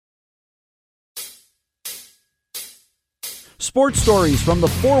Sports stories from the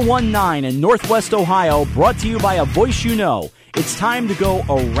 419 in Northwest Ohio, brought to you by a voice you know. It's time to go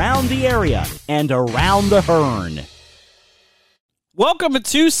around the area and around the Hearn. Welcome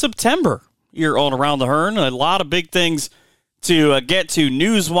to September here on Around the Hearn. A lot of big things to get to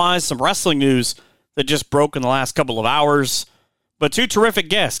news-wise, some wrestling news that just broke in the last couple of hours. But two terrific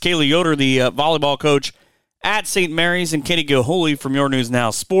guests, Kaylee Yoder, the volleyball coach at St. Mary's, and Kenny Gilhooly from Your News Now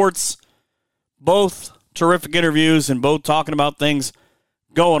Sports. Both terrific interviews and both talking about things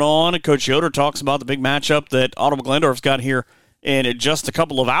going on. And Coach Yoder talks about the big matchup that Audible Glandorf's got here in just a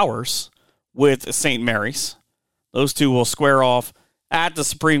couple of hours with St. Mary's. Those two will square off at the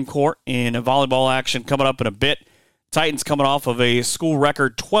Supreme Court in a volleyball action coming up in a bit. Titans coming off of a school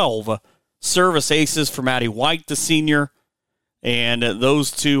record 12 service aces for Maddie White, the senior. And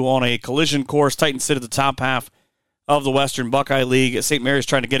those two on a collision course. Titans sit at the top half of the Western Buckeye League. St. Mary's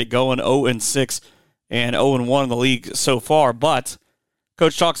trying to get it going, 0-6 and 0-1 in the league so far. But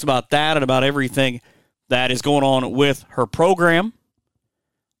Coach talks about that and about everything that is going on with her program.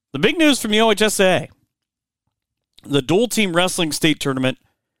 The big news from the OHSAA. The dual-team wrestling state tournament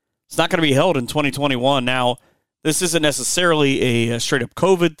is not going to be held in 2021. Now, this isn't necessarily a straight-up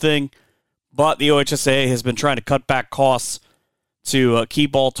COVID thing, but the OHSAA has been trying to cut back costs to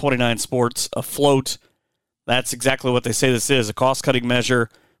keep all 29 sports afloat. That's exactly what they say this is, a cost-cutting measure,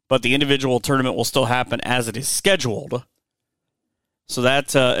 but the individual tournament will still happen as it is scheduled. So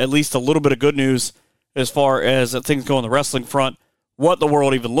that's at least a little bit of good news as far as things go on the wrestling front. What the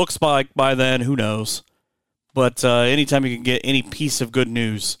world even looks like by then, who knows? But anytime you can get any piece of good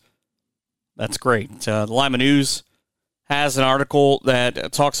news, that's great. The Lima News has an article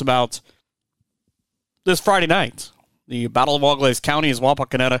that talks about this Friday night. The Battle of Auglaize County is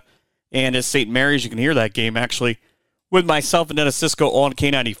Wapakoneta and is St. Mary's. You can hear that game, actually, with myself and Dennis Cisco on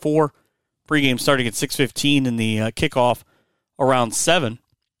K94. Pregame starting at 6:15 and the kickoff around 7.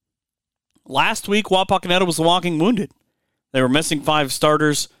 Last week, Wapakoneta was walking wounded. They were missing 5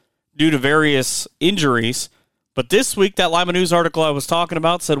 starters due to various injuries. But this week, that Lima News article I was talking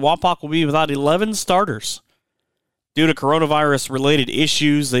about said Wapak will be without 11 starters due to coronavirus-related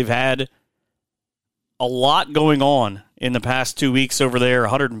issues. They've had a lot going on in the past 2 weeks over there.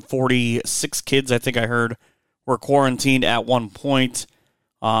 146 kids, I think I heard, were quarantined at one point.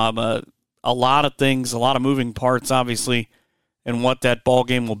 A lot of things, a lot of moving parts, obviously, in what that ball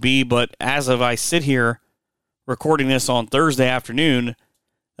game will be. But as of I sit here recording this on Thursday afternoon,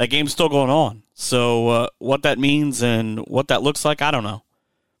 that game's still going on. So what that means and what that looks like, I don't know.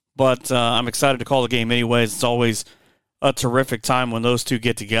 But I'm excited to call the game anyways. It's always a terrific time when those two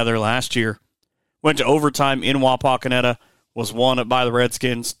get together. Last year, went to overtime in Wapakoneta, was won by the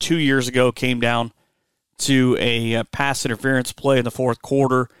Redskins. 2 years ago, came down to a pass interference play in the fourth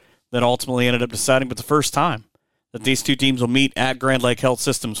quarter that ultimately ended up deciding, but the first time that these two teams will meet at Grand Lake Health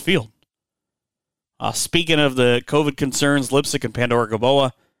Systems Field. Speaking of the COVID concerns, Lipsick and Pandora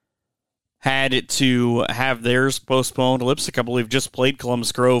Gaboa had to have theirs postponed. Lipsick, I believe, just played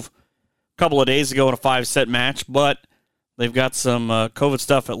Columbus Grove a couple of days ago in a 5-set match, but they've got some COVID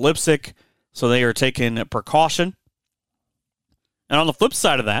stuff at Lipsick, so they are taking precaution. And on the flip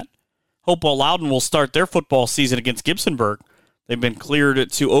side of that, Hopewell Loudon will start their football season against Gibsonburg. They've been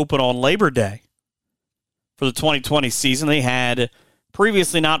cleared to open on Labor Day for the 2020 season. They had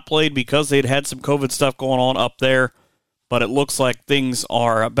previously not played because they'd had some COVID stuff going on up there, but it looks like things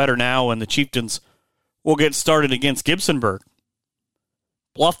are better now, and the Chieftains will get started against Gibsonburg.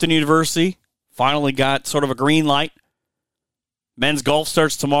 Bluffton University finally got sort of a green light. Men's golf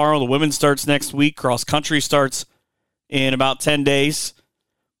starts tomorrow. The women's starts next week. Cross country starts in about 10 days.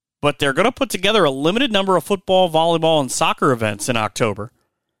 But they're going to put together a limited number of football, volleyball, and soccer events in October.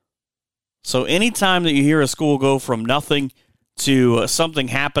 So anytime that you hear a school go from nothing to something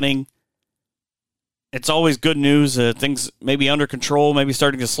happening, it's always good news. Things may be under control, maybe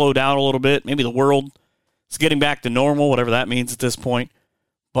starting to slow down a little bit. Maybe the world is getting back to normal, whatever that means at this point.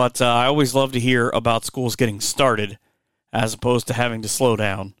 But I always love to hear about schools getting started as opposed to having to slow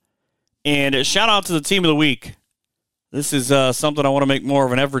down. And a shout out to the team of the week. This is something I want to make more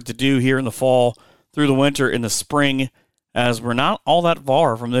of an effort to do here in the fall, through the winter, in the spring, as we're not all that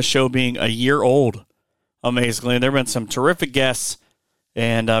far from this show being a year old, amazingly. And there have been some terrific guests,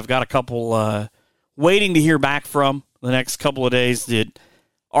 and I've got a couple waiting to hear back from the next couple of days that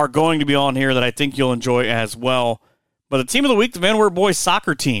are going to be on here that I think you'll enjoy as well. But the team of the week, the Van Wert boys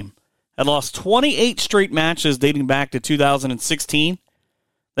soccer team, had lost 28 straight matches dating back to 2016.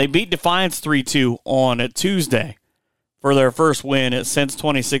 They beat Defiance 3-2 on Tuesday for their first win since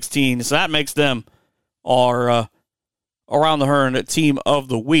 2016. So that makes them our Around the Hearn team of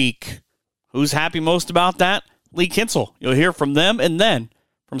the week. Who's happy most about that? Lee Kinsel. You'll hear from them, and then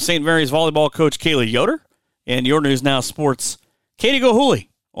from St. Mary's volleyball coach Kaylee Yoder, and your News Now Sports, Katie Gohuli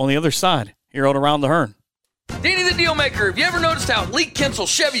on the other side here on Around the Hearn. Danny the Dealmaker, have you ever noticed how Lee Kinsel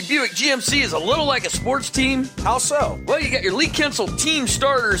Chevy Buick GMC is a little like a sports team? How so? Well, you got your Lee Kinsel team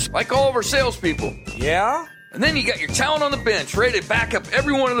starters, like all of our salespeople. Yeah? And then you got your talent on the bench, ready to back up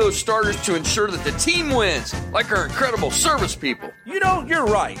every one of those starters to ensure that the team wins, like our incredible service people. You know, you're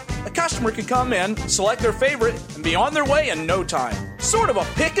right. A customer can come in, select their favorite, and be on their way in no time. Sort of a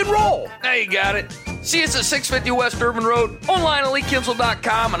pick and roll. Now you got it. See us at 650 West Urban Road, online at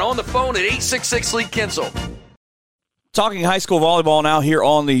LeeKinsel.com, and on the phone at 866-LEE-KINSEL. Talking high school volleyball now here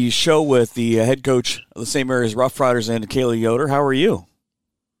on the show with the head coach of the St. Mary's Rough Riders and Kaylee Yoder. How are you?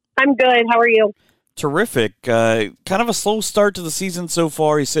 I'm good. How are you? Terrific. Kind of a slow start to the season so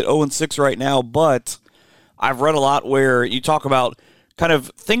far. You sit 0-6 right now, but I've read a lot where you talk about kind of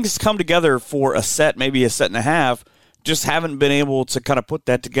things come together for a set, maybe a set and a half, just haven't been able to kind of put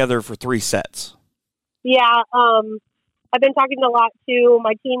that together for 3 sets. Yeah, I've been talking a lot to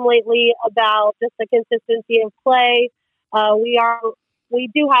my team lately about just the consistency of play. We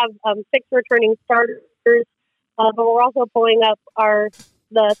do have 6 returning starters, but we're also pulling up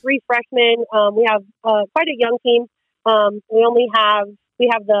the 3 freshmen. We have quite a young team. We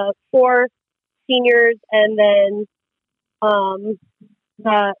have the 4 seniors, and then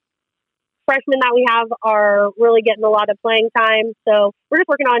the freshmen that we have are really getting a lot of playing time. So we're just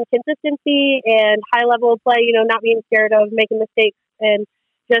working on consistency and high level of play, not being scared of making mistakes and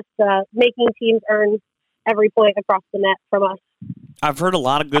just making teams earn every point across the net from us. I've heard a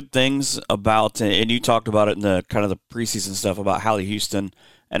lot of good things about, and you talked about it in the kind of the preseason stuff about Hallie Houston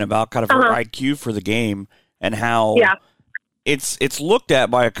and about kind of her IQ for the game and how it's looked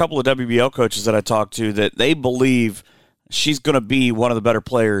at by a couple of WBL coaches that I talked to that they believe she's going to be one of the better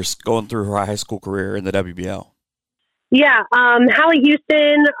players going through her high school career in the WBL. Yeah, Hallie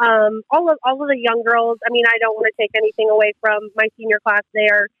Houston, all of the young girls. I mean, I don't want to take anything away from my senior class. They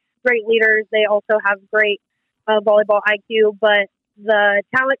are great leaders. They also have great volleyball IQ, but the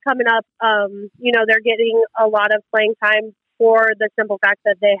talent coming up, they're getting a lot of playing time for the simple fact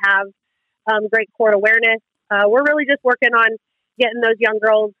that they have great court awareness. We're really just working on getting those young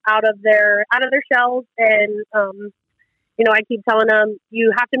girls out of their shells, and I keep telling them,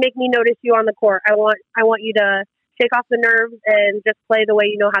 you have to make me notice you on the court. I want you to shake off the nerves and just play the way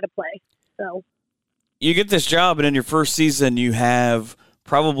you know how to play. So you get this job, and in your first season, you have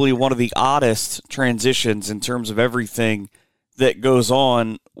probably one of the oddest transitions in terms of everything that goes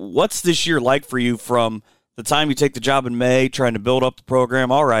on. What's this year like for you from the time you take the job in May, trying to build up the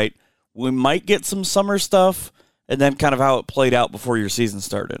program? All right, we might get some summer stuff, and then kind of how it played out before your season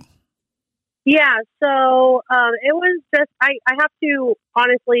started. Yeah, so it was just, I have to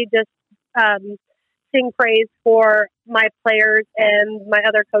honestly just sing praise for my players and my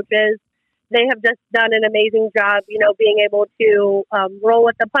other coaches. They have just done an amazing job, being able to roll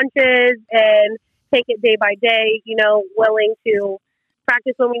with the punches and take it day by day, willing to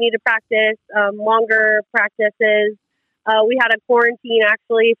practice when we need to practice, longer practices. We had a quarantine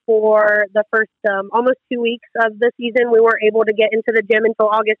actually for the first almost 2 weeks of the season. We weren't able to get into the gym until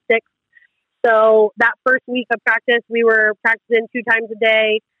August 6th. So that first week of practice, we were practicing 2 times a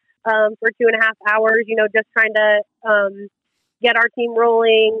day for 2.5 hours, just trying to get our team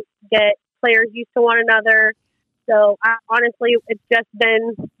rolling, get players used to one another. So honestly, it's just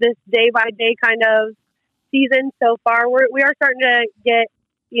been this day by day kind of season so far. We are starting to get,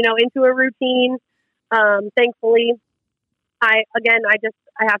 into a routine. Thankfully, I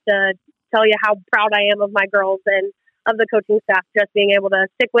have to tell you how proud I am of my girls and of the coaching staff, just being able to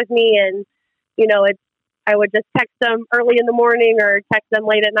stick with me. And, I would just text them early in the morning or text them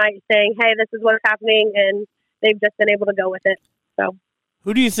late at night saying, hey, this is what's happening. And they've just been able to go with it. So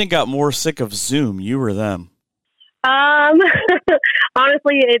who do you think got more sick of Zoom, you or them?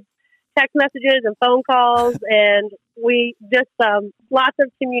 Honestly, it's text messages and phone calls, and we just lots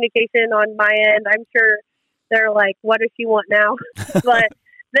of communication on my end. I'm sure they're like, what does she want now? But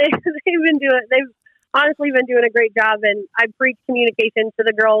they've honestly been doing a great job, and I preach communication to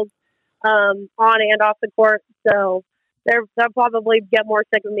the girls on and off the court. So they'll probably get more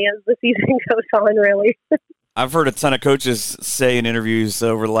sick of me as the season goes on, really. I've heard a ton of coaches say in interviews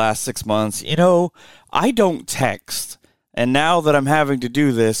over the last 6 months, I don't text. And now that I'm having to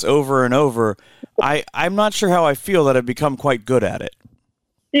do this over and over, I'm not sure how I feel that I've become quite good at it.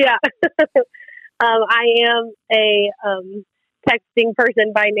 Yeah. I am a texting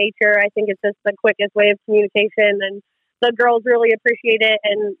person by nature. I think it's just the quickest way of communication, and the girls really appreciate it.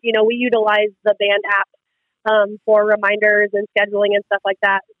 And, we utilize the band app for reminders and scheduling and stuff like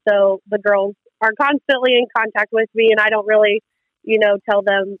that. So the girls are constantly in contact with me, and I don't really, tell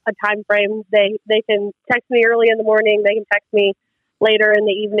them a time frame. They can text me early in the morning. They can text me later in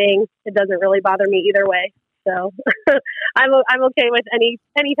the evening. It doesn't really bother me either way. So I'm okay with any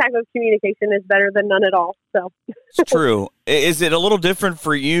type of communication is better than none at all. So it's true. Is it a little different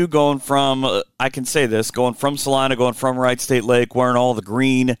for you going from, I can say this, going from Salina, going from Wright State Lake, wearing all the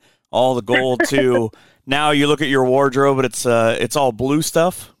green, all the gold to now you look at your wardrobe and it's all blue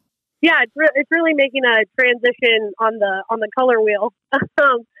stuff? Yeah, it's really making a transition on the color wheel.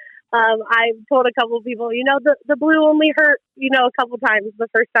 I've told a couple of people, the blue only hurt, a couple times the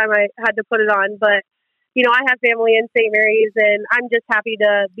first time I had to put it on. But, I have family in St. Mary's, and I'm just happy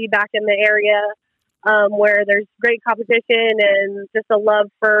to be back in the area where there's great competition and just a love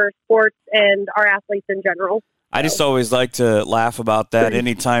for sports and our athletes in general. I just always like to laugh about that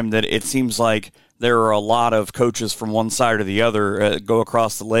anytime that it seems like there are a lot of coaches from one side or the other go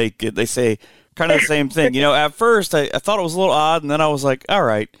across the lake. They say kind of the same thing. At first I thought it was a little odd, and then I was like, all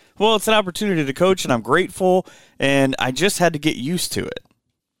right, well, it's an opportunity to coach, and I'm grateful, and I just had to get used to it.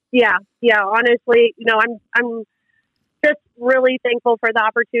 Yeah. Honestly, I'm just really thankful for the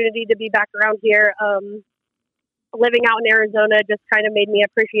opportunity to be back around here. Living out in Arizona just kind of made me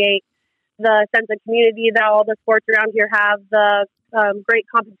appreciate the sense of community that all the sports around here have, the great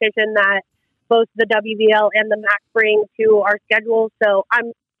competition that both the WVL and the MAC bring to our schedule. So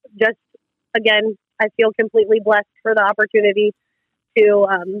I'm just, again, I feel completely blessed for the opportunity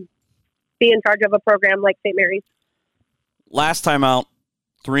to be in charge of a program like St. Mary's. Last time out,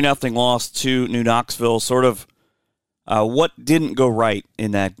 3-0 loss to New Knoxville. Sort of what didn't go right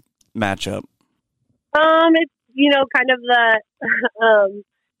in that matchup? It's, kind of the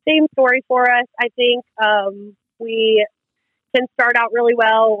same story for us. I think we can start out really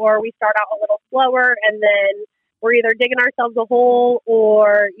well, or we start out a little slower, and then we're either digging ourselves a hole,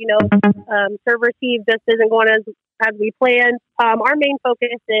 or serve receive just isn't going as we planned. Our main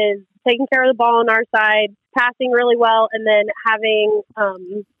focus is taking care of the ball on our side, passing really well, and then having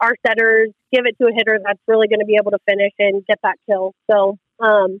our setters give it to a hitter that's really going to be able to finish and get that kill. So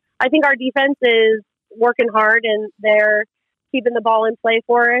I think our defense is working hard, and they're keeping the ball in play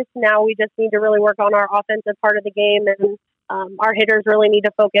for us. Now we just need to really work on our offensive part of the game, and our hitters really need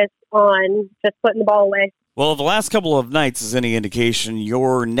to focus on just putting the ball away. Well, the last couple of nights is any indication,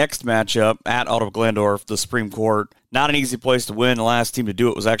 your next matchup at Otto-Glandorf, the Supreme Court, not an easy place to win. The last team to do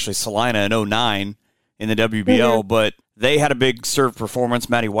it was actually Salina in 2009 in the WBL, but they had a big serve performance.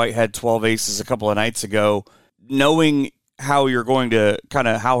 Maddie White had 12 aces a couple of nights ago. Knowing how you're going to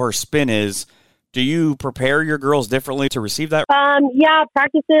how her spin is, do you prepare your girls differently to receive that? Yeah,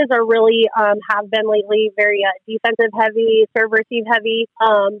 practices are really have been lately very defensive heavy, serve receive heavy.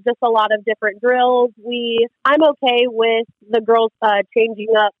 Just a lot of different drills. I'm okay with the girls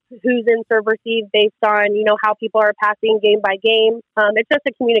changing up who's in serve receive based on how people are passing game by game. It's just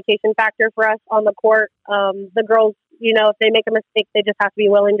a communication factor for us on the court. The girls, if they make a mistake, they just have to be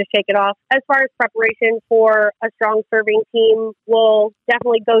willing to shake it off. As far as preparation for a strong serving team, we'll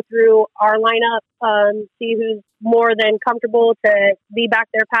definitely go through our lineup, see who's more than comfortable to be back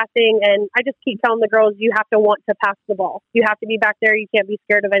there passing. And I just keep telling the girls, you have to want to pass the ball. You have to be back there. You can't be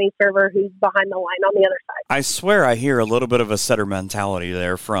scared of any server who's behind the line on the other side. I swear I hear a little bit of a setter mentality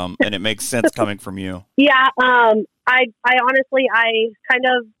there and it makes sense coming from you. Yeah. I honestly,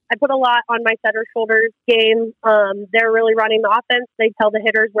 I put a lot on my setter shoulders game. They're really running the offense. They tell the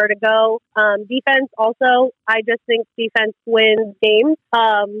hitters where to go. Defense also, I just think defense wins games.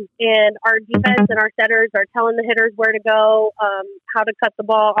 And our defense and our setters are telling the hitters where to go, how to cut the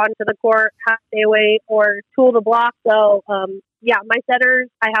ball onto the court, how to stay away or tool the block. So, yeah, my setters,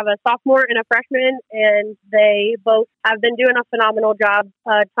 I have a sophomore and a freshman, and they both have been doing a phenomenal job.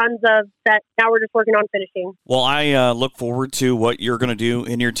 Tons of sets. Now we're just working on finishing. Well, I look forward to what you're going to do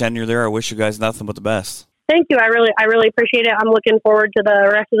in your tenure there. I wish you guys nothing but the best. Thank you. I really appreciate it. I'm looking forward to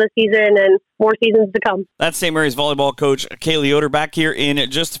the rest of the season and more seasons to come. That's St. Mary's volleyball coach Kaylee Yoder back here in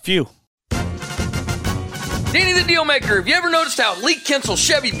just a few. Danny the Dealmaker, have you ever noticed how Lee Kinsel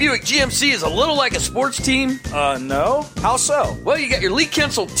Chevy Buick GMC is a little like a sports team? No. How so? Well, you got your Lee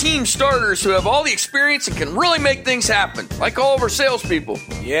Kinsel team starters who have all the experience and can really make things happen, like all of our salespeople.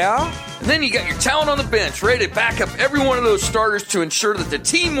 Yeah? And then you got your talent on the bench, ready to back up every one of those starters to ensure that the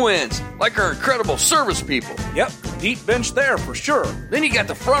team wins, like our incredible service people. Yep, deep bench there for sure. Then you got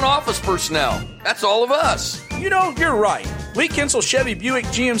the front office personnel. That's all of us. You're right. Lee Kinsel Chevy Buick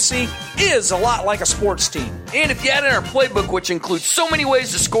GMC is a lot like a sports team. And if you add in our playbook, which includes so many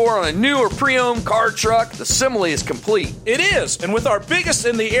ways to score on a new or pre-owned car truck, the simile is complete. It is, and with our biggest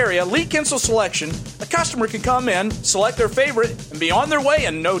in the area, Lee Kinsel Selection, a customer can come in, select their favorite, and be on their way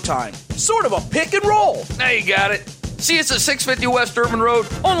in no time. Sort of a pick and roll. Now you got it. See us at 650 West Urban Road,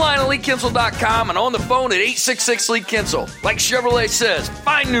 online at LeeKinsel.com, and on the phone at 866 Lee Kinsel. Like Chevrolet says,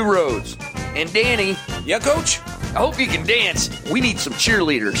 find new roads. And Danny. Yeah, Coach? I hope you can dance. We need some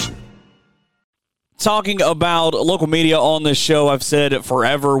cheerleaders. Talking about local media on this show, I've said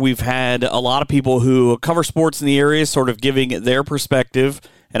forever we've had a lot of people who cover sports in the area sort of giving their perspective,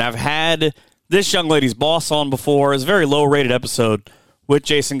 and I've had this young lady's boss on before. It's a very low-rated episode with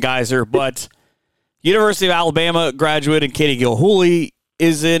Jason Geyser, but University of Alabama graduate and Katie Gilhooly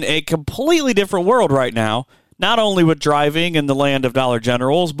is in a completely different world right now, not only with driving in the land of Dollar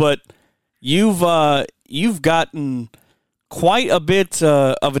Generals, but you've gotten quite a bit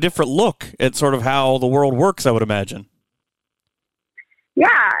of a different look at sort of how the world works, I would imagine. Yeah,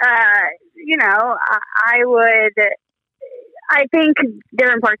 I think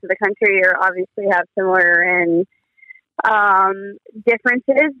different parts of the country are obviously have similar and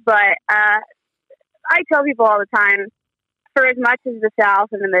differences, but I tell people all the time, for as much as the South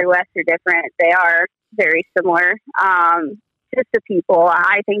and the Midwest are different, they are very similar. Just the people,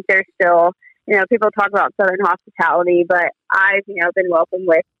 I think they're still, people talk about Southern hospitality, but I've, been welcomed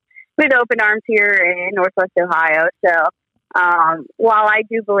with open arms here in Northwest Ohio. So while I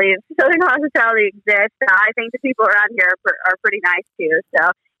do believe Southern hospitality exists, I think the people around here are pretty nice too.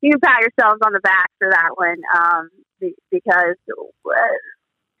 So you can pat yourselves on the back for that one, because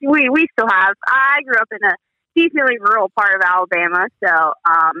we still have, I grew up in a decently rural part of Alabama, so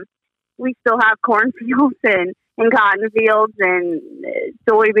we still have cornfields and cotton fields and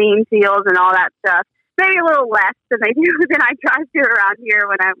soybean fields and all that stuff. Maybe a little less than I drive to around here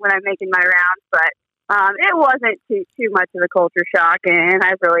when I'm making my rounds, but it wasn't too much of a culture shock, and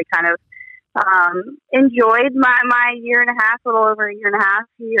I've really kind of enjoyed my year and a half, a little over a year and a half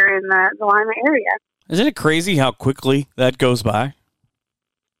here in the Lima area. Isn't it crazy how quickly that goes by?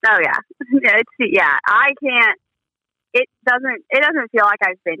 Oh yeah, I can't. It doesn't feel like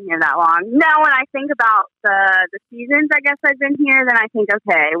I've been here that long. Now, when I think about the seasons, I guess I've been here, then I think,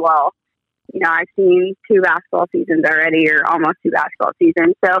 okay, well, I've seen 2 basketball seasons already, or almost 2 basketball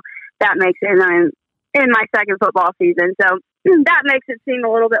seasons, so that makes it. And I'm in my 2nd football season, so that makes it seem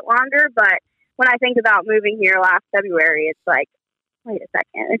a little bit longer. But when I think about moving here last February, it's like, wait a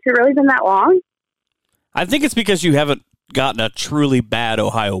second, has it really been that long? I think it's because you haven't gotten a truly bad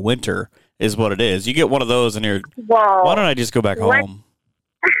Ohio winter, is what it is. You get one of those and you're, why don't I just go back home?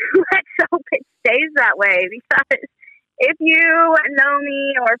 Let's hope it stays that way, because if you know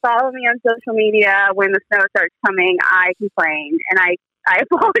me or follow me on social media, when the snow starts coming, I complain, and I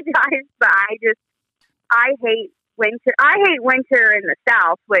apologize, but I hate winter. I hate winter in the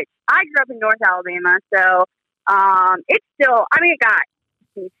South, which I grew up in North Alabama, so it's still, it got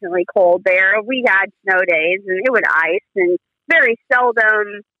decently cold there. We had snow days, and it would ice, and very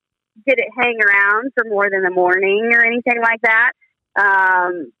seldom did it hang around for more than the morning or anything like that.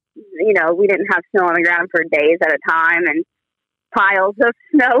 We didn't have snow on the ground for days at a time, and piles of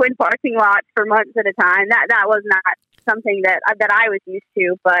snow in parking lots for months at a time. That was not something that I was used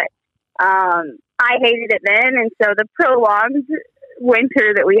to, but I hated it then, and so the prolonged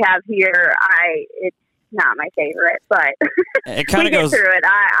winter that we have here, it's not my favorite, but it kind of goes through it.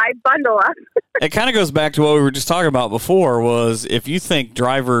 I bundle up. It kind of goes back to what we were just talking about before, was if you think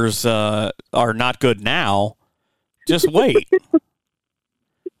drivers are not good now, just wait.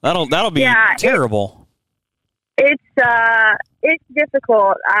 That'll be terrible. It's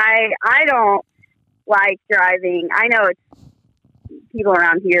difficult. I don't like driving. I know it's people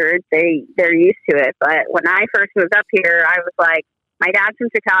around here, they're used to it, but when I first moved up here, I was like, my dad's from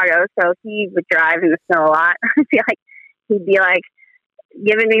Chicago, so he would drive in the snow a lot. I feel like he'd be like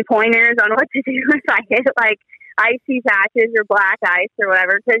giving me pointers on what to do if I hit like icy patches or black ice or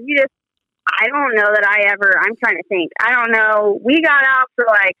whatever. Because I don't know that I'm trying to think. I don't know. We got out for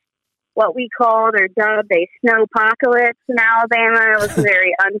like what we called or dubbed a snowpocalypse in Alabama. It was a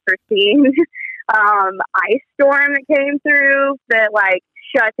very unforeseen ice storm that came through that like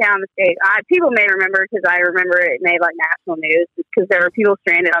shut down the state. People may remember, because I remember it made like national news, because there were people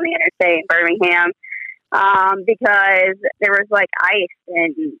stranded on the interstate in Birmingham because there was like ice,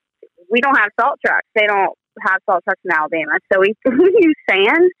 and we don't have salt trucks. They don't have salt trucks in Alabama, so we use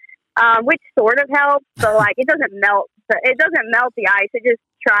sand, which sort of helps, but like it doesn't melt. It doesn't melt the ice. It just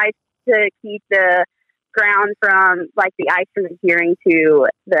tries to keep the ground from like the ice from adhering to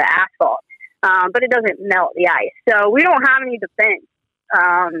the asphalt, but it doesn't melt the ice. So we don't have any defense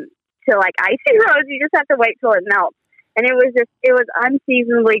to like icy roads. You just have to wait till it melts. And it was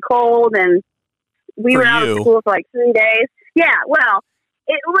unseasonably cold, and we were out of school for like 3 days. Yeah, well,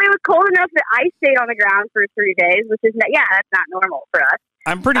 it was cold enough that ice stayed on the ground for 3 days, which is, that's not normal for us.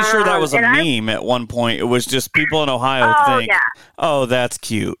 I'm pretty sure that was a meme at one point. It was just people in Ohio think, oh, that's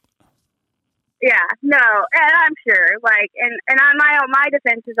cute. Yeah, no, and I'm sure, like, and on my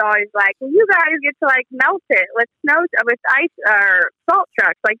defense is always like, well, you guys get to, like, melt it with ice or salt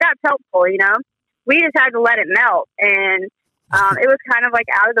trucks. Like, that's helpful, you know? We just had to let it melt, and it was kind of, like,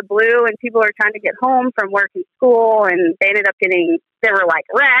 out of the blue, and people were trying to get home from work and school, and they ended up there were, like,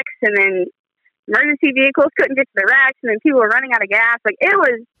 wrecks, and then emergency vehicles couldn't get to the wrecks, and then people were running out of gas. Like, it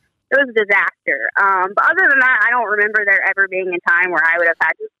was a disaster. But other than that, I don't remember there ever being a time where I would have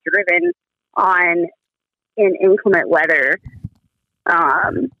had to have driven on in inclement weather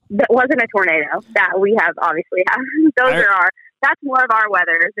that wasn't a tornado that we have obviously have. That's more of our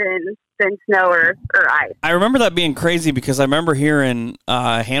weather than snow or ice. I remember that being crazy because I remember hearing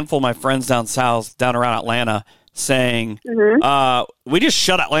a handful of my friends down south, down around Atlanta, saying, we just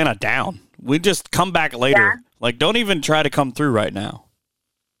shut Atlanta down. We just come back later. Yeah. Like, don't even try to come through right now.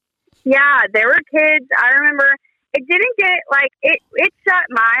 Yeah, there were kids. I remember it didn't get, like, it shut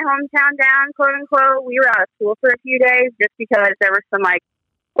my hometown down, quote unquote. We were out of school for a few days just because there were some, like,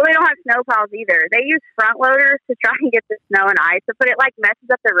 well, they don't have snow plows either. They use front loaders to try and get the snow and ice, but it, like, messes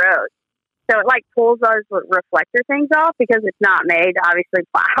up the road. So it, like, pulls those reflector things off because it's not made to obviously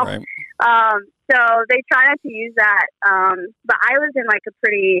plow. Right. So they try not to use that. But I was in, like, a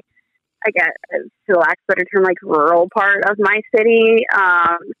pretty, I guess, to lack of a better term, like, rural part of my city.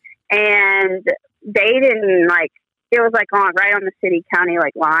 And they didn't, like, it was, like, right on the city-county,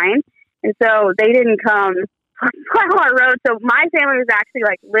 like, line. And so they didn't come plow our road. So my family was actually,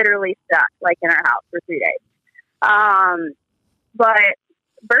 like, literally stuck, like, in our house for 3 days. But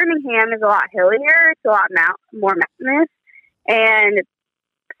Birmingham is a lot hillier. It's a lot more mountainous. And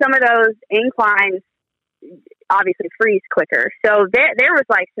some of those inclines obviously freeze quicker. So there was,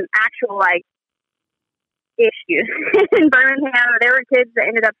 like, some actual, like, issues in Birmingham. There were kids that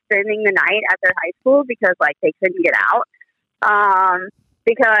ended up spending the night at their high school because, like, they couldn't get out.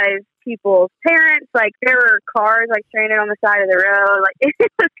 Because people's parents, like, there were cars, like, stranded on the side of the road. Like,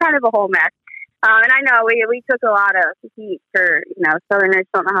 it was kind of a whole mess. And I know we took a lot of heat for, you know, Southerners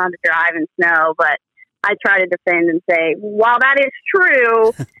don't know how to drive in snow, but I try to defend and say, while that is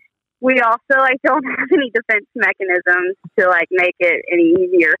true, we also, like, don't have any defense mechanisms to, like, make it any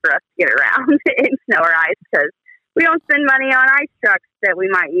easier for us to get around in snow or ice because we don't spend money on ice trucks that we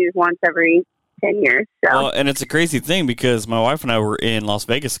might use once every 10 years. So. Well, and it's a crazy thing because my wife and I were in Las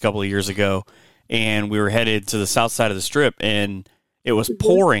Vegas a couple of years ago, and we were headed to the south side of the Strip, and it was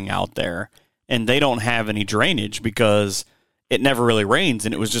pouring out there, and they don't have any drainage because it never really rains,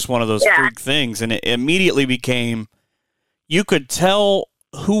 and it was just one of those freak things, and it immediately became, you could tell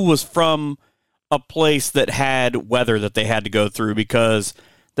who was from a place that had weather that they had to go through because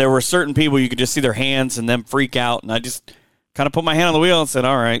there were certain people you could just see their hands and them freak out. And I just kind of put my hand on the wheel and said,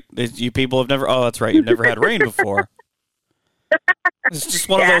 all right, you people have never, oh, that's right. You've never had rain before. It's just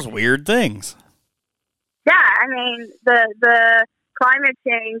one of those weird things. Yeah. I mean, the climate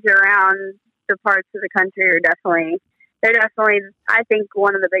change around the parts of the country are definitely, I think,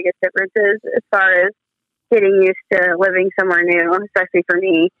 one of the biggest differences as far as getting used to living somewhere new, especially for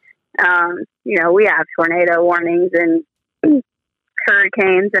me. You know, we have tornado warnings and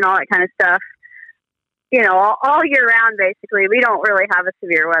hurricanes and all that kind of stuff, you know, all year round, basically. We don't really have a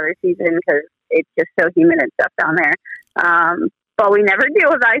severe weather season because it's just so humid and stuff down there. But we never deal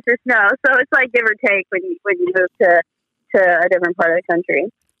with ice or snow. So it's like give or take when you move to a different part of the country.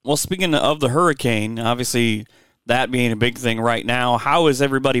 Well, speaking of the hurricane, obviously that being a big thing right now, how is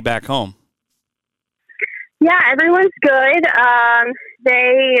everybody back home? Yeah, everyone's good.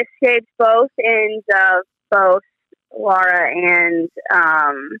 They escaped both ends of both Laura and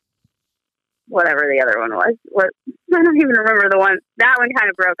whatever the other one was. I don't even remember the one. That one kind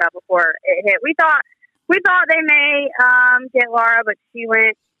of broke up before it hit. We thought they may get Laura, but she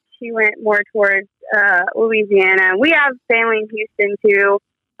went more towards Louisiana. We have family in Houston too.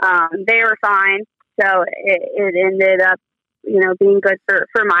 They were fine, so it ended up, you know, being good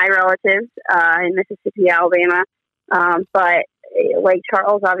for my relatives in Mississippi, Alabama. But Lake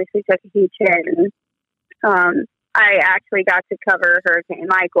Charles obviously took a huge hit. And I actually got to cover Hurricane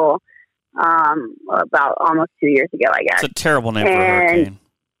Michael about almost 2 years ago, I guess. It's a terrible name for a hurricane.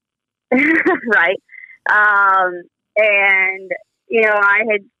 Right. And, you know, I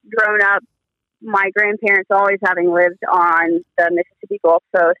had grown up, my grandparents always having lived on the Mississippi Gulf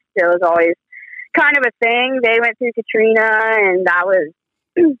Coast. It was always kind of a thing. They went through Katrina, and that was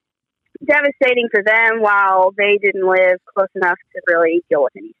devastating for them while they didn't live close enough to really deal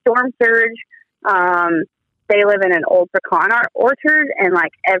with any storm surge. They live in an old pecan orchard, and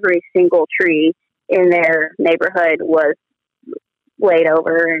like every single tree in their neighborhood was laid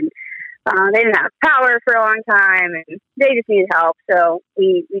over, and they didn't have power for a long time, and they just needed help. So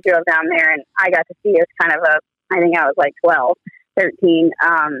we drove down there, and I got to see it kind of I think I was like 12, 13,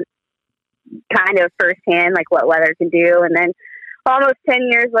 kind of firsthand, like what weather can do. And then almost 10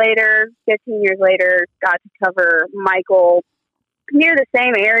 years later, 15 years later, got to cover Michael near the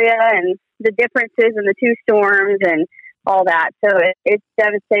same area and the differences in the two storms and all that. So it's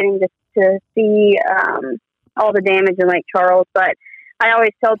devastating to see all the damage in Lake Charles. But I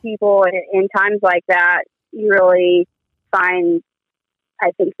always tell people in times like that, you really find,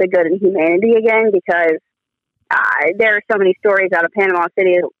 I think, the good in humanity again, because there are so many stories out of Panama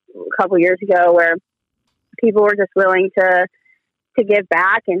City a couple years ago where people were just willing to give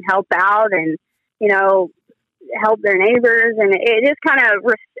back and help out and, help their neighbors. And it just kind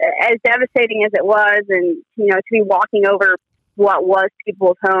of, as devastating as it was, and, to be walking over what was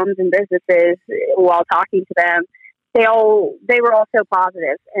people's homes and businesses while talking to them, they were all so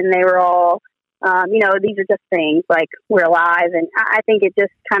positive, and they were all, these are just things, like, we're alive. And I think it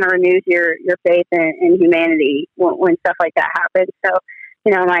just kind of renews your faith in humanity when stuff like that happens. So,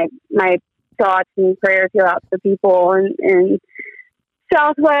 my thoughts and prayers go out to the people in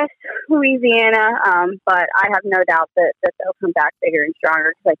Southwest Louisiana. But I have no doubt that they'll come back bigger and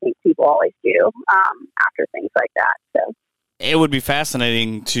stronger, because I think people always do after things like that. So it would be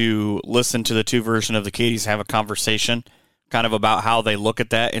fascinating to listen to the two versions of the Katies have a conversation kind of about how they look at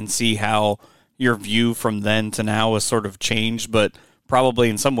that and see how your view from then to now has sort of changed, but probably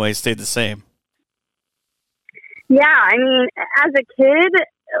in some ways stayed the same. Yeah, I mean, as a kid,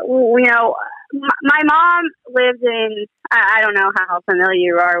 my mom lived in, I don't know how familiar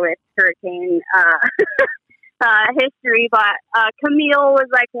you are with hurricane history, but Camille was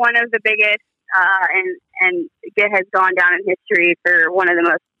like one of the biggest, and it has gone down in history for one of the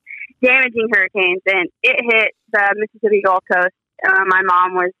most damaging hurricanes, and it hit the Mississippi Gulf Coast. My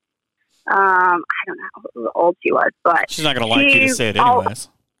mom was, I don't know how old she was, but she's not going to like you to say it anyways.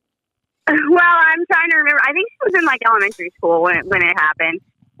 Well, I'm trying to remember. I think she was in like elementary school when it happened.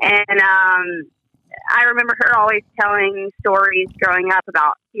 And I remember her always telling stories growing up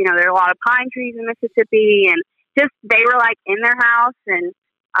about, there are a lot of pine trees in Mississippi, and just they were like in their house. And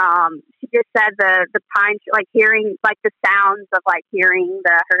she just said the pine, like hearing like the sounds of like hearing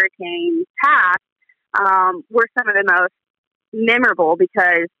the hurricane pass were some of the most memorable,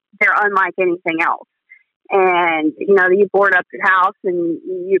 because they're unlike anything else. And, you board up your house and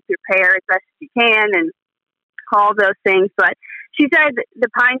you prepare as best as you can and all those things. But she said the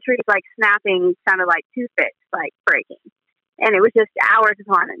pine trees, like, snapping sounded like toothpicks, like, breaking. And it was just hours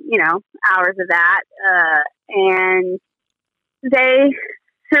upon, hours of that. And they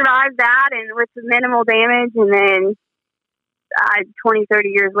survived that, and with minimal damage. And then 20, 30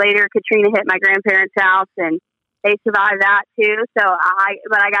 years later, Katrina hit my grandparents' house, and they survived that too. So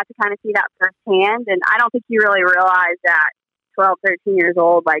but I got to kind of see that firsthand. And I don't think you really realize that 12, 13 years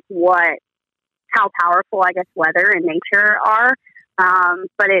old, like how powerful, I guess, weather and nature are.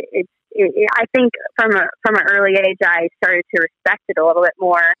 But I think from an early age, I started to respect it a little bit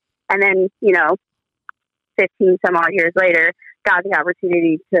more. And then, 15 some odd years later, got the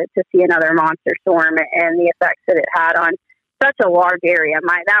opportunity to see another monster storm and the effects that it had on such a large area.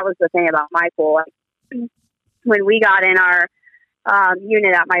 That was the thing about Michael. Like, when we got in our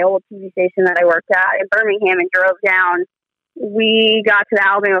unit at my old TV station that I worked at in Birmingham and drove down, we got to the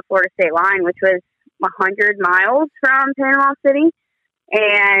Alabama-Florida state line, which was 100 miles from Panama City.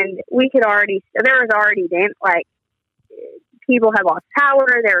 And there was already like, people had lost power,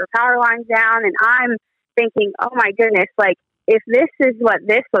 there were power lines down, and I'm thinking, oh my goodness, like, if this is what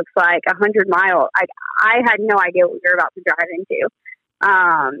this looks like, 100 miles, I had no idea what we were about to drive into.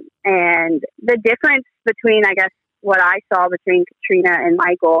 And the difference between, I guess, what I saw between Katrina and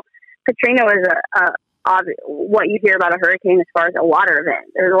Michael, Katrina was what you hear about a hurricane as far as a water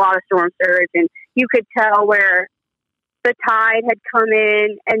event. There's a lot of storm surge, and you could tell where the tide had come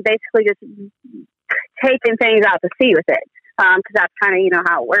in and basically just taken things out to sea with it, because that's kind of,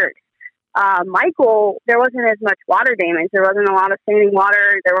 how it works. Michael, there wasn't as much water damage. There wasn't a lot of standing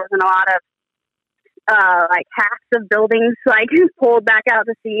water. There wasn't a lot of like halves of buildings like pulled back out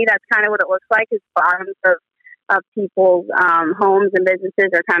to sea. That's kind of what it looks like. Is bottoms of people's homes and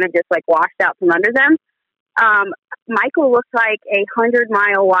businesses are kind of just like washed out from under them. Michael looked like a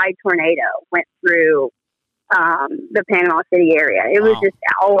 100-mile wide tornado went through the Panama City area. It was just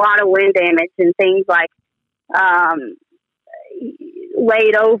a lot of wind damage and things like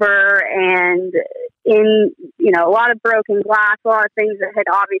laid over, and in, a lot of broken glass, a lot of things that had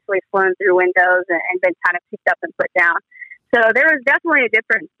obviously flown through windows and been kind of picked up and put down. So there was definitely a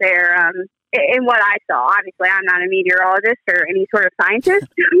difference there. in what I saw. Obviously, I'm not a meteorologist or any sort of scientist,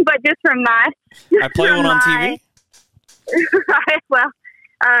 but just from my... I play one on TV? Well,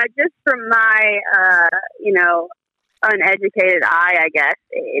 just from my, uneducated eye, I guess,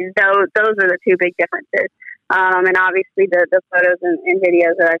 those are the two big differences. And obviously the photos and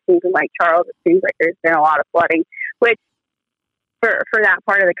videos that I've seen from Lake Charles, it seems like there's been a lot of flooding, which for that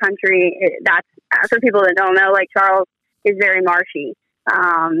part of the country, that's, for people that don't know, Lake Charles is very marshy.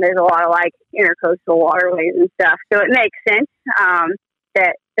 There's a lot of like intercoastal waterways and stuff. So it makes sense,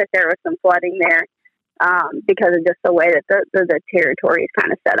 that there was some flooding there, because of just the way that the territory is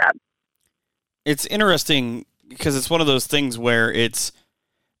kind of set up. It's interesting because it's one of those things where it's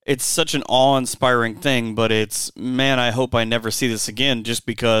such an awe-inspiring thing, but it's, man, I hope I never see this again, just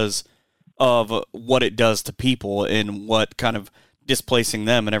because of what it does to people and what kind of displacing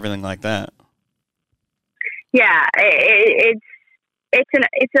them and everything like that. Yeah, it's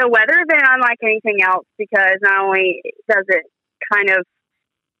a weather event unlike anything else, because not only does it kind of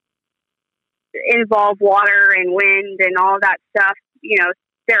involve water and wind and all that stuff,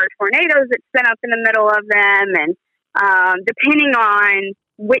 there are tornadoes that spin up in the middle of them, and depending on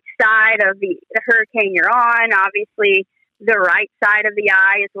which side of the hurricane you're on, obviously the right side of the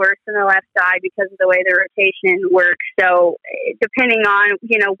eye is worse than the left side because of the way the rotation works. So depending on,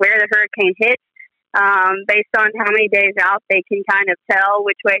 where the hurricane hits, based on how many days out, they can kind of tell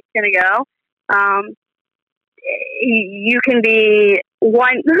which way it's going to go. You can be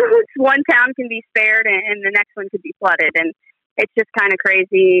one town can be spared and the next one could be flooded. And it's just kind of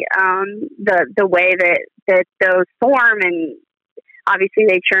crazy, the way that those form, and obviously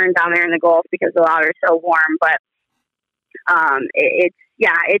they churn down there in the Gulf because the water is so warm, but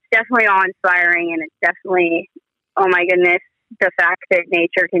it's definitely awe-inspiring, and it's definitely, oh my goodness, the fact that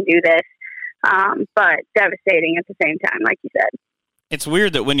nature can do this, but devastating at the same time, like you said. It's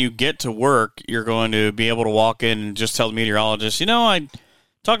weird that when you get to work, you're going to be able to walk in and just tell the meteorologist, I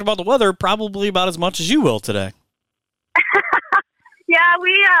talked about the weather probably about as much as you will today. Yeah,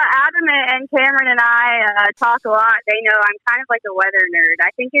 we, Adam and Cameron and I talk a lot. They know I'm kind of like a weather nerd.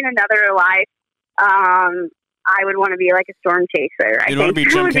 I think in another life, I would want to be like a storm chaser. You'd want to be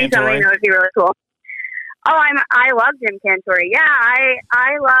Jim Cantore? That would be really cool. Oh, I love Jim Cantore. Yeah, I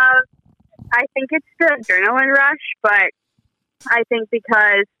think it's the adrenaline rush, but I think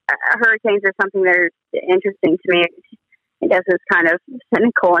because hurricanes are something that are interesting to me, I guess it's kind of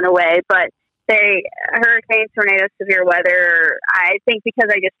cynical in a way, but hurricanes, tornadoes, severe weather, I think because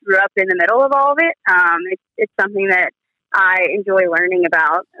I just grew up in the middle of all of it, it's something that I enjoy learning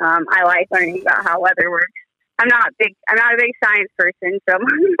about. I like learning about how weather works. I'm not a big science person, so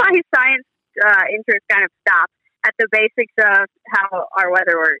my science interest kind of stops at the basics of how our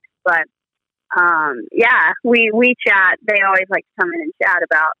weather works. But we chat. They always like to come in and chat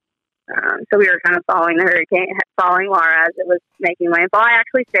about. So we were kind of following the hurricane, following Laura as it was making landfall. I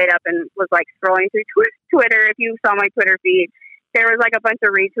actually stayed up and was like scrolling through Twitter. If you saw my Twitter feed, there was like a bunch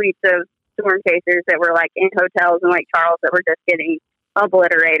of retweets of storm chasers that were like in hotels in Lake Charles that were just getting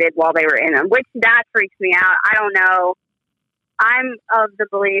obliterated while they were in them, which that freaks me out. I don't know. I'm of the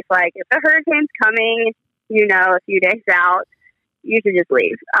belief, like, if the hurricane's coming, a few days out, you should just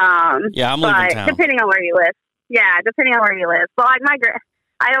leave. I'm leaving town. Depending on where you live. Yeah, depending on where you live. But like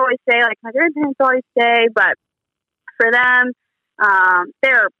I always say, like, my grandparents always stay, but for them,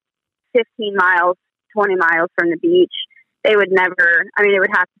 they're 15 miles, 20 miles from the beach. They would never, they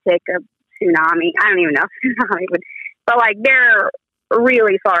would have to take a tsunami. I don't even know if tsunami would, but like, they're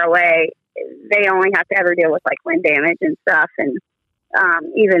really far away. They only have to ever deal with like wind damage and stuff. And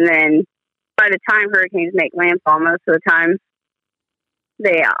even then, by the time hurricanes make landfall, most of the time,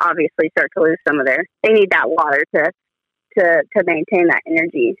 they obviously start to lose some of they need that water to maintain that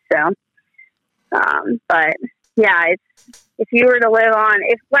energy. So, but yeah, if you were to live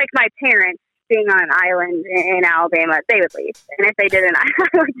if like my parents being on an island in Alabama, they would leave. And if they didn't, I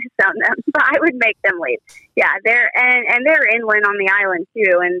would disown them, but I would make them leave. Yeah. They're inland on the island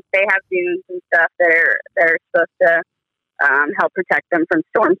too. And they have dunes and stuff that are supposed to, help protect them from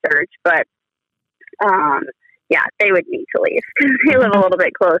storm surge. But, they would need to leave because they live a little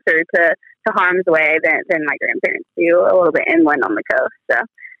bit closer to harm's way than my grandparents do, a little bit inland on the coast.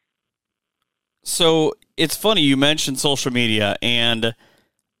 So it's funny you mentioned social media, and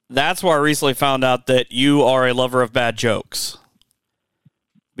that's where I recently found out that you are a lover of bad jokes.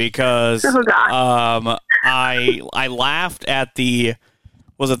 Because I laughed at the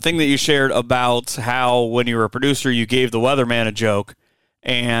thing that you shared about how when you were a producer you gave the weatherman a joke.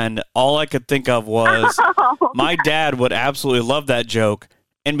 And all I could think of was my dad would absolutely love that joke.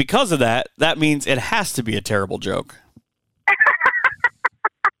 And because of that means it has to be a terrible joke.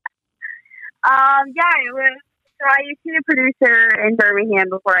 Yeah, it was. So I used to be a producer in Birmingham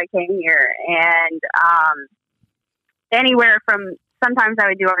before I came here, and anywhere from sometimes I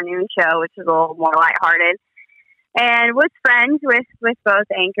would do our noon show, which is a little more lighthearted, and was friends with both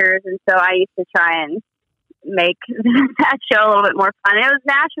anchors, and so I used to try and make that show a little bit more fun. It was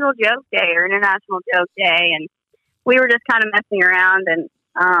National Joke Day or International Joke Day, and we were just kind of messing around, and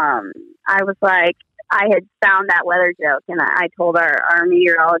I was like, I had found that weather joke, and I told our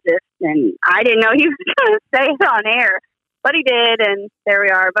meteorologist, and I didn't know he was going to say it on air, but he did, and there we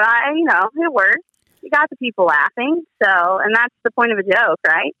are. But it worked. You got the people laughing, so, and that's the point of a joke,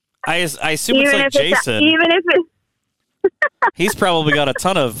 right? I assume it's like Jason. Even if it's... He's probably got a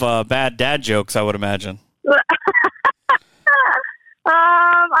ton of bad dad jokes, I would imagine.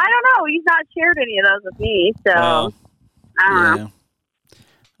 I don't know. He's not shared any of those with me, so I don't know.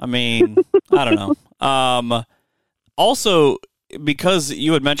 I mean, I don't know. Also, because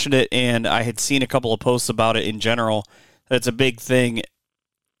you had mentioned it and I had seen a couple of posts about it in general, that's a big thing.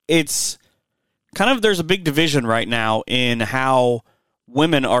 It's kind of, there's a big division right now in how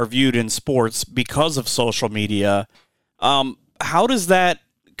women are viewed in sports because of social media. How does that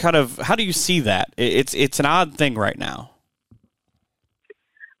how do you see that? It's an odd thing right now.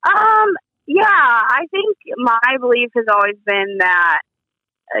 Yeah, I think my belief has always been that,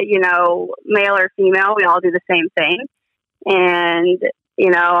 male or female, we all do the same thing. And,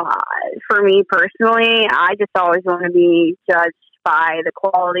 for me personally, I just always want to be judged by the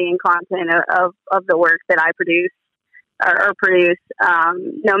quality and content of the work that I produce or produce,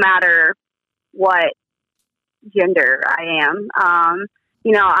 no matter what gender I am.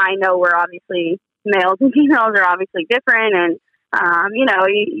 I know we're obviously, males and females are obviously different, and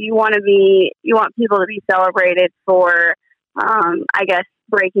you want people to be celebrated for, I guess,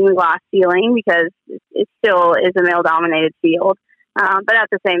 breaking the glass ceiling, because it still is a male dominated field. But at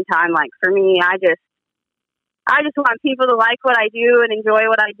the same time, like for me, I just want people to like what I do and enjoy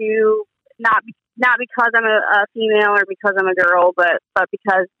what I do, not because I'm a female or because I'm a girl, but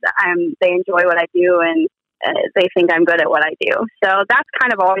because they enjoy what I do and they think I'm good at what I do. So that's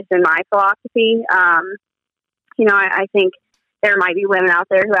kind of always been my philosophy. I think there might be women out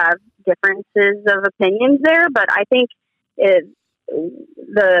there who have differences of opinions there, but I think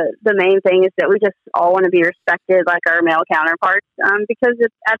the main thing is that we just all want to be respected like our male counterparts, because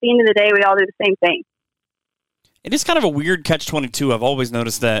at the end of the day, we all do the same thing. It is kind of a weird catch-22. I've always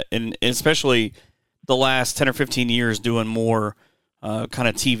noticed that, and especially the last 10 or 15 years doing more kind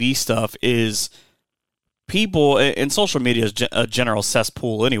of TV stuff, is people, and social media is a general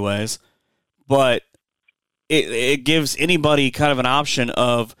cesspool anyways, but it gives anybody kind of an option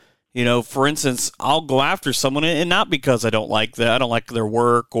of, for instance, I'll go after someone, and not because I don't like their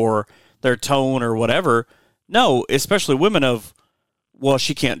work or their tone or whatever. No, especially women of, well,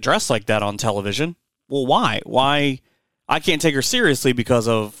 she can't dress like that on television. Well, why? Why? I can't take her seriously because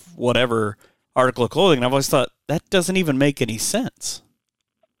of whatever article of clothing. And I've always thought that doesn't even make any sense.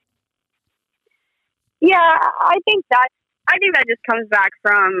 Yeah, I think that just comes back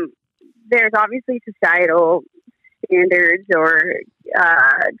from, there's obviously societal standards or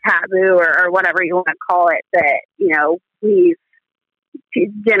taboo or whatever you want to call it that, we've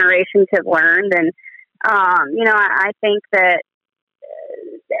generations have learned. And, I think that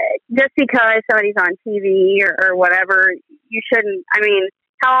just because somebody's on TV or whatever, you shouldn't,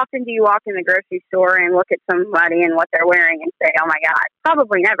 how often do you walk in the grocery store and look at somebody and what they're wearing and say, oh my God?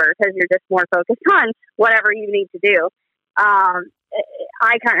 Probably never, because you're just more focused on whatever you need to do.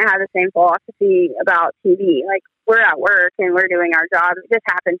 I kind of have the same philosophy about TV. Like, we're at work and we're doing our job. It just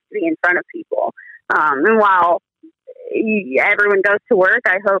happens to be in front of people. And while everyone goes to work,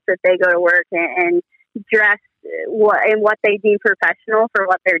 I hope that they go to work and dress what they deem professional for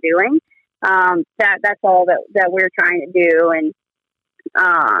what they're doing. That's all that we're trying to do. And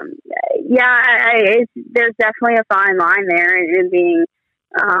there's definitely a fine line there in being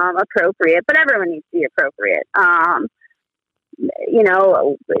appropriate, but everyone needs to be appropriate.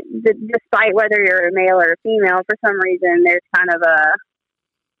 Despite whether you're a male or a female, for some reason there's kind of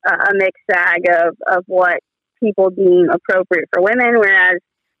a mixed bag of what people deem appropriate for women, whereas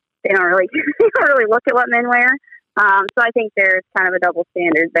they don't really look at what men wear. So I think there's kind of a double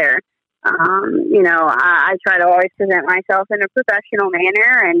standard there. I try to always present myself in a professional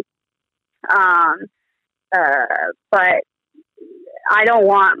manner, but I don't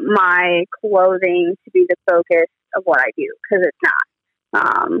want my clothing to be the focus of what I do, because it's not.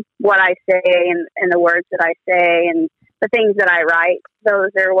 What I say and the words that I say and the things that I write,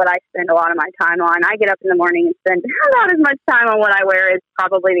 those are what I spend a lot of my time on. I get up in the morning and spend not as much time on what I wear as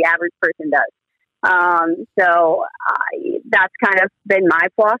probably the average person does. So that's kind of been my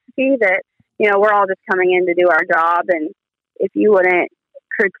philosophy, that, we're all just coming in to do our job. And if you wouldn't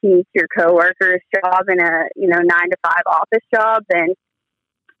critique your coworker's job in a, 9-to-5 office job, then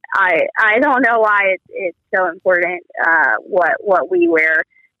I don't know why it's so important, what we wear,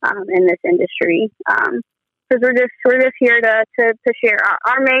 in this industry. Cause we're just here to share.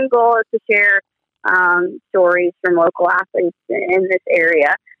 Our main goal is to share, stories from local athletes in this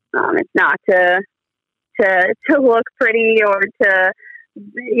area. It's not to look pretty or to,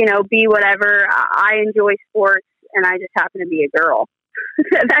 be whatever. I enjoy sports and I just happen to be a girl.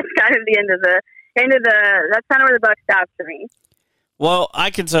 That's kind of that's kind of where the buck stops for me. Well, I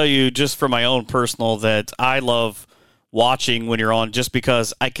can tell you just for my own personal that I love watching when you're on, just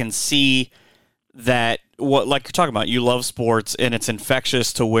because I can see that like you're talking about, you love sports and it's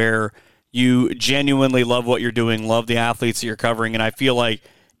infectious to where you genuinely love what you're doing, love the athletes that you're covering. And I feel like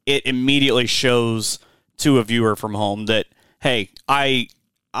it immediately shows to a viewer from home that, hey, I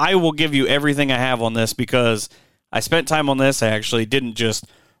will give you everything I have on this because I spent time on this. I actually didn't just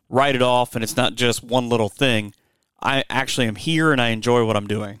write it off, and it's not just one little thing. I actually am here, and I enjoy what I'm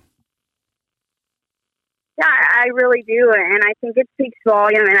doing. Yeah, I really do, and I think it speaks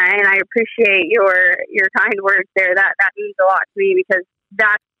volume, and I appreciate your kind words there. That means a lot to me because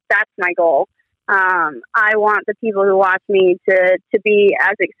that's my goal. I want the people who watch me to be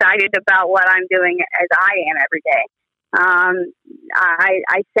as excited about what I'm doing as I am every day.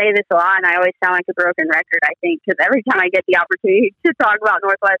 I say this a lot, and I always sound like a broken record, I think, because every time I get the opportunity to talk about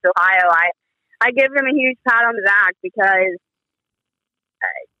Northwest Ohio, I give them a huge pat on the back because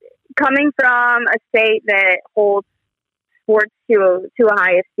coming from a state that holds sports to a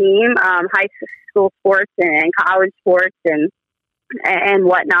high esteem, high school sports and college sports and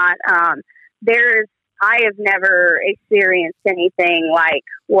whatnot, I have never experienced anything like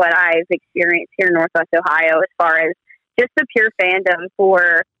what I've experienced here in Northwest Ohio as far as just the pure fandom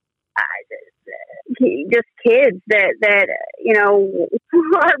for just kids that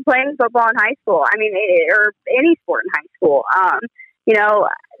are playing football in high school. I mean, or any sport in high school.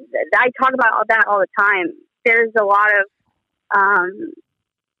 I talk about that all the time. There's a lot of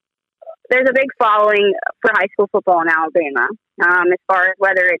there's a big following for high school football in Alabama. As far as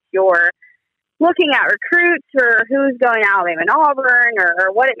whether it's your looking at recruits or who's going to Alabama and Auburn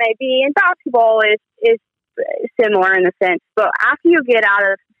or what it may be, and basketball is similar in the sense, but after you get out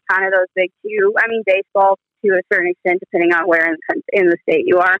of kind of those big two, I mean, baseball to a certain extent, depending on where in the state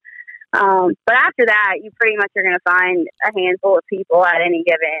you are. But after that, you pretty much are going to find a handful of people at any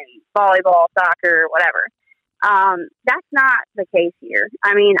given volleyball, soccer, whatever. That's not the case here.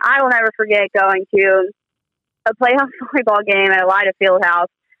 I mean, I will never forget going to a playoff volleyball game at Elida Fieldhouse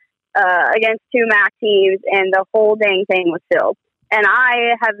against two MAC teams, and the whole dang thing was filled. And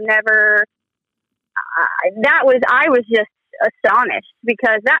I have never. I was just astonished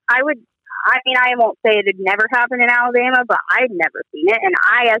because I won't say it had never happened in Alabama, but I'd never seen it. And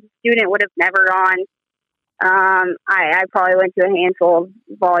I, as a student, would have never gone. I probably went to a handful of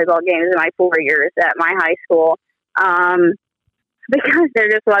volleyball games in my 4 years at my high school. Because there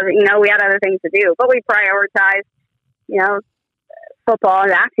just wasn't, we had other things to do, but we prioritized, football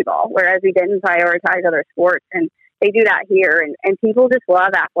and basketball, whereas we didn't prioritize other sports. And they do that here, and people just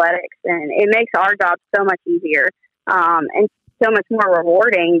love athletics, and it makes our job so much easier, and so much more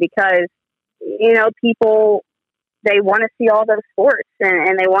rewarding because, people, they want to see all those sports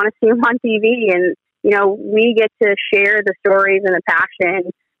and they want to see them on TV. And, we get to share the stories and the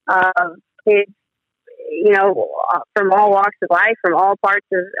passion of kids, from all walks of life, from all parts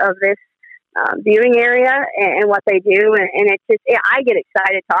of this viewing area and what they do. And it's just, I get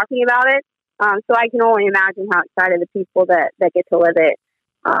excited talking about it. So I can only imagine how excited the people that get to live it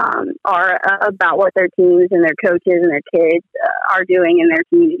are about what their teams and their coaches and their kids are doing in their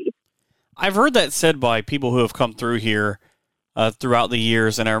communities. I've heard that said by people who have come through here throughout the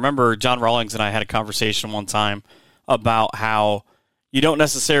years, and I remember John Rawlings and I had a conversation one time about how you don't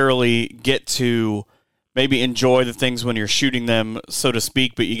necessarily get to maybe enjoy the things when you're shooting them, so to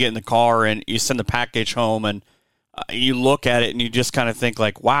speak, but you get in the car and you send the package home and you look at it and you just kind of think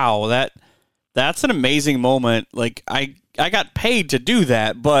like, wow, that's an amazing moment. Like I got paid to do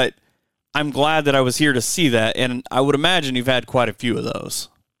that, but I'm glad that I was here to see that. And I would imagine you've had quite a few of those.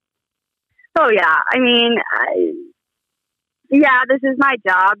 Oh yeah. I mean, this is my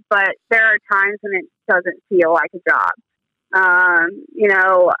job, but there are times when it doesn't feel like a job.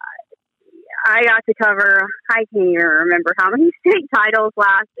 I got to cover, I can't even remember how many state titles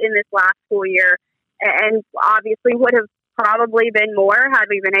in this last school year, and obviously would have probably been more had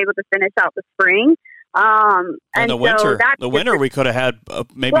we been able to finish out the spring. And the winter, we could have had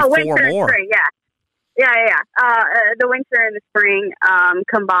maybe four more. Spring, yeah. The winter and the spring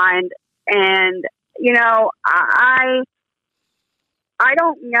combined, And, you know, I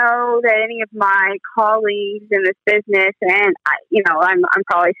don't know that any of my colleagues in this business, and I'm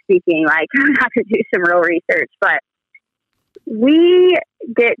probably speaking like I have to do some real research, but we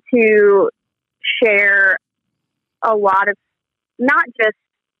get to share a lot of not just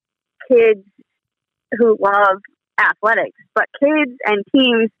kids who love athletics, but kids and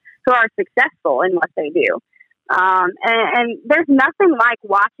teams who are successful in what they do. And there's nothing like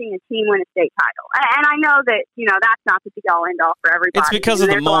watching a team win a state title. And I know that, you know, that's not the be-all, end-all for everybody. It's because of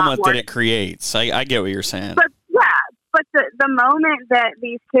the moment that it creates. I get what you're saying. But, yeah, but the moment that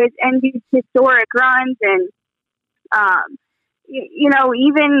these kids and these historic runs and, you know,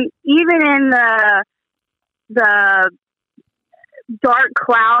 even in the dark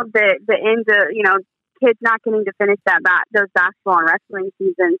cloud that ends up, you know, kids not getting to finish those basketball and wrestling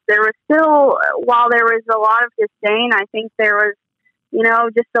seasons, there was still, while there was a lot of disdain, I think there was, you know,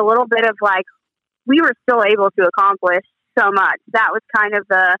 just a little bit of like, we were still able to accomplish so much. That was kind of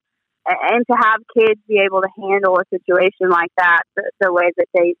and to have kids be able to handle a situation like that the way that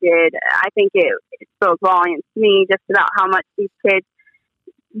they did, I think it spoke volumes to me just about how much these kids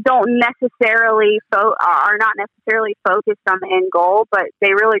don't necessarily are not necessarily focused on the end goal, but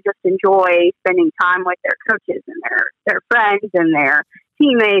they really just enjoy spending time with their coaches and their friends and their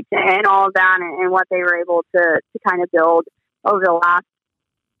teammates and all of that, and what they were able to kind of build over the last,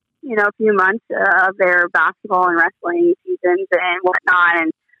 you know, few months of their basketball and wrestling seasons and whatnot.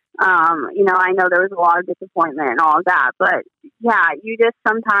 And you know, I know there was a lot of disappointment and all of that, but yeah, you just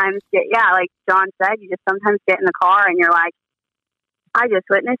sometimes like John said, you just sometimes get in the car and you're like, I just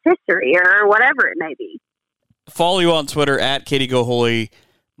witnessed history or whatever it may be. Follow you on Twitter at Katie Go Holy.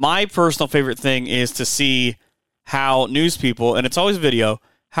 My personal favorite thing is to see how news people, and it's always video,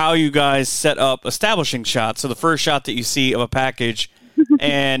 how you guys set up establishing shots. So the first shot that you see of a package,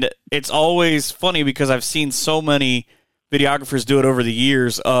 and it's always funny because I've seen so many videographers do it over the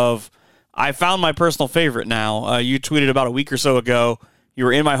years of, I found my personal favorite now. You tweeted about a week or so ago, you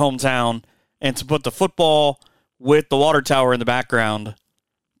were in my hometown, and to put the football with the water tower in the background,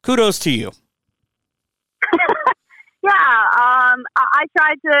 kudos to you. Yeah, I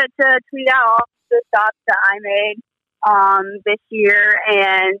tried to tweet out all the shots that I made this year,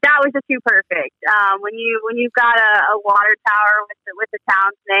 and that was just too perfect. When you've got a water tower with the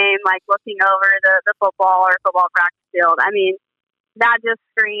town's name, like looking over the football practice field, I mean, that just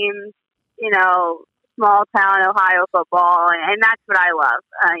screams, you know, small town Ohio football, and that's what I love.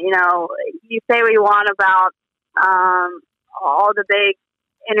 You know, you say what you want about all the big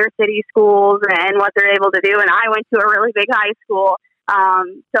inner city schools and what they're able to do, and I went to a really big high school,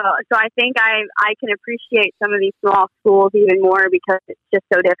 so I think I can appreciate some of these small schools even more because it's just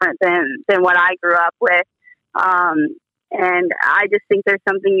so different than what I grew up with, and I just think there's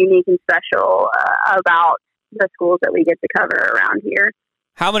something unique and special about the schools that we get to cover around here.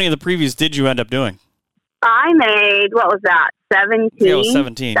 How many of the previews did you end up doing? I made, what was that, 17? Yeah, it was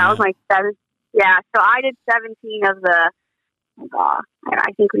 17. That was my 7th. Yeah, so I did 17 of the,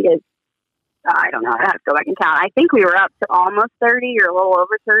 I think we did, I don't know, I have to go back and count. I think we were up to almost 30 or a little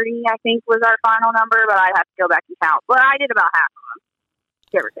over 30, I think was our final number, but I'd have to go back and count. But I did about half of them,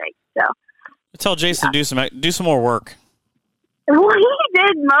 give or take. So tell Jason to do some more work. Well, he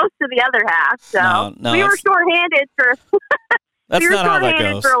did most of the other half, so no, we were shorthanded for that's not how that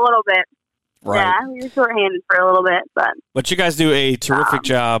goes. For a little bit. Right. Yeah, we were shorthanded for a little bit, but you guys do a terrific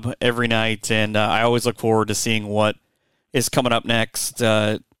job every night, and I always look forward to seeing what is coming up next.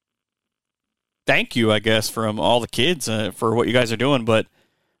 Thank you, I guess, from all the kids for what you guys are doing, but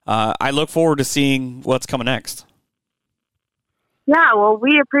I look forward to seeing what's coming next. Yeah, well,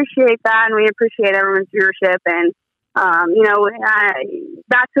 we appreciate that, and we appreciate everyone's viewership, and you know,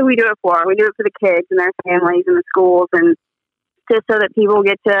 that's who we do it for. We do it for the kids and their families and the schools, and just so that people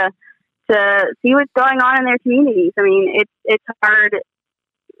get to see what's going on in their communities. I mean, it's hard,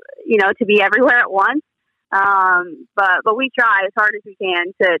 you know, to be everywhere at once. But we try as hard as we can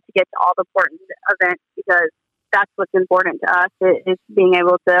to get to all the important events because that's what's important to us is being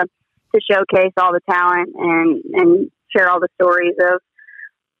able to showcase all the talent and share all the stories of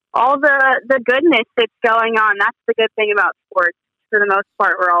all the goodness that's going on. That's the good thing about sports. For the most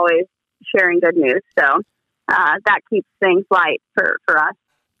part, we're always sharing good news. So, that keeps things light for us.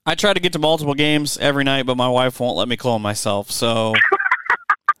 I try to get to multiple games every night, but my wife won't let me clone myself. So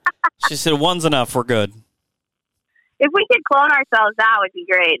she said, one's enough. We're good. If we could clone ourselves, that would be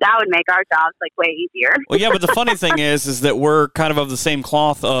great. That would make our jobs like way easier. Well, yeah, but the funny thing is that we're kind of the same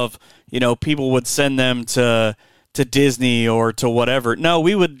cloth of, you know, people would send them to Disney or to whatever. No,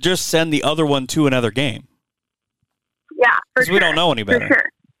 we would just send the other one to another game. Yeah, for sure. We don't know any better. For sure.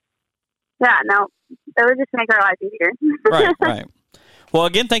 Yeah, no, it would just make our life easier. Right. Well,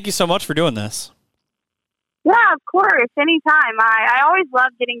 again, thank you so much for doing this. Yeah, of course. Anytime. I always love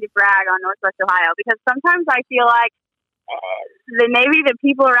getting to brag on Northwest Ohio because sometimes I feel like maybe the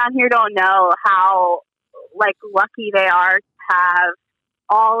people around here don't know how lucky they are to have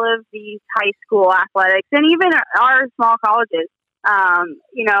all of these high school athletics and even our small colleges.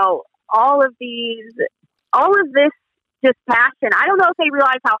 All of this just passion. I don't know if they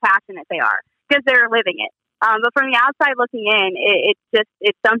realize how passionate they are because they're living it. But from the outside looking in,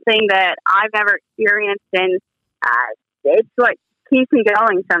 it's something that I've never experienced, and it's what keeps me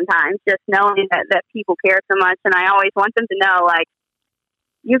going sometimes, just knowing that people care so much. And I always want them to know,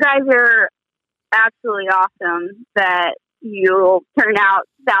 you guys are absolutely awesome that you'll turn out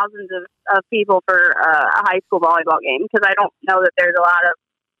thousands of people for a high school volleyball game, because I don't know that there's a lot of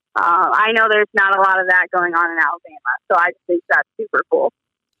I know there's not a lot of that going on in Alabama, so I just think that's super cool.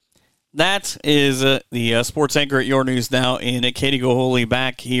 That is the sports anchor at Your News Now, and Katie Goholi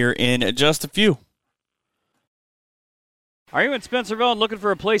back here in just a few. Are you in Spencerville and looking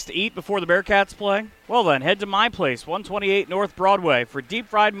for a place to eat before the Bearcats play? Well then, head to my place, 128 North Broadway, for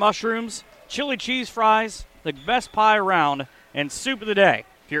deep-fried mushrooms, chili cheese fries, the best pie around, and soup of the day.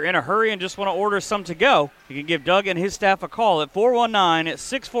 If you're in a hurry and just want to order some to go, you can give Doug and his staff a call at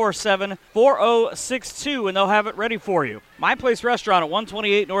 419-647-4062, and they'll have it ready for you. My Place Restaurant at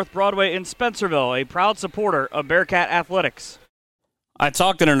 128 North Broadway in Spencerville, a proud supporter of Bearcat Athletics. I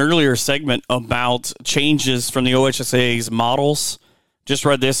talked in an earlier segment about changes from the OHSAA's models. Just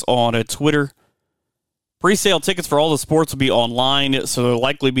read this on Twitter. Pre-sale tickets for all the sports will be online, so there will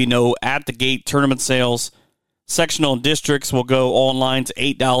likely be no at-the-gate tournament sales. Sectional and districts will go online to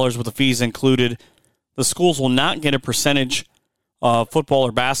 $8 with the fees included. The schools will not get a percentage of football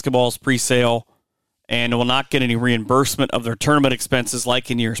or basketball's pre-sale and will not get any reimbursement of their tournament expenses like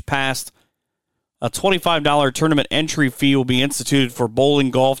in years past. A $25 tournament entry fee will be instituted for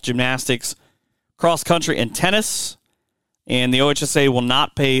bowling, golf, gymnastics, cross country, and tennis. And the OHSAA will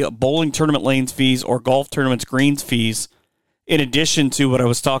not pay bowling tournament lanes fees or golf tournaments greens fees, in addition to what I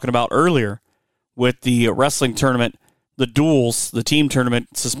was talking about earlier with the wrestling tournament, the duels, the team tournament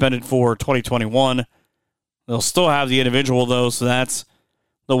suspended for 2021. They'll still have the individual, though, so that's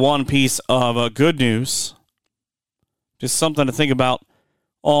the one piece of good news. Just something to think about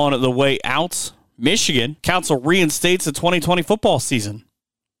on the way out. Michigan Council reinstates the 2020 football season.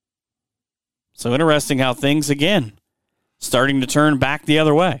 So interesting how things, again, starting to turn back the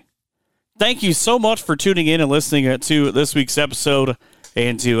other way. Thank you so much for tuning in and listening to this week's episode,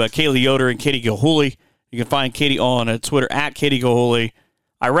 and to Kaylee Yoder and Katie Goholi. You can find Katie on Twitter at Katie Goholi.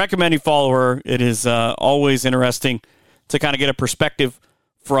 I recommend you follow her. It is always interesting to kind of get a perspective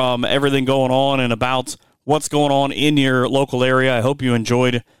from everything going on and about what's going on in your local area. I hope you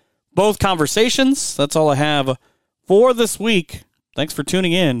enjoyed both conversations. That's all I have for this week. Thanks for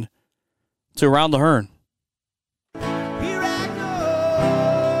tuning in to Around the Hearn.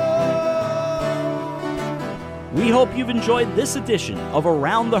 We hope you've enjoyed this edition of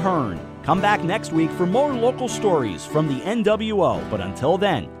Around the Hearn. Come back next week for more local stories from the NWO. But until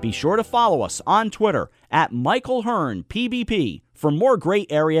then, be sure to follow us on Twitter at Michael Hearn PBP for more great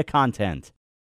area content.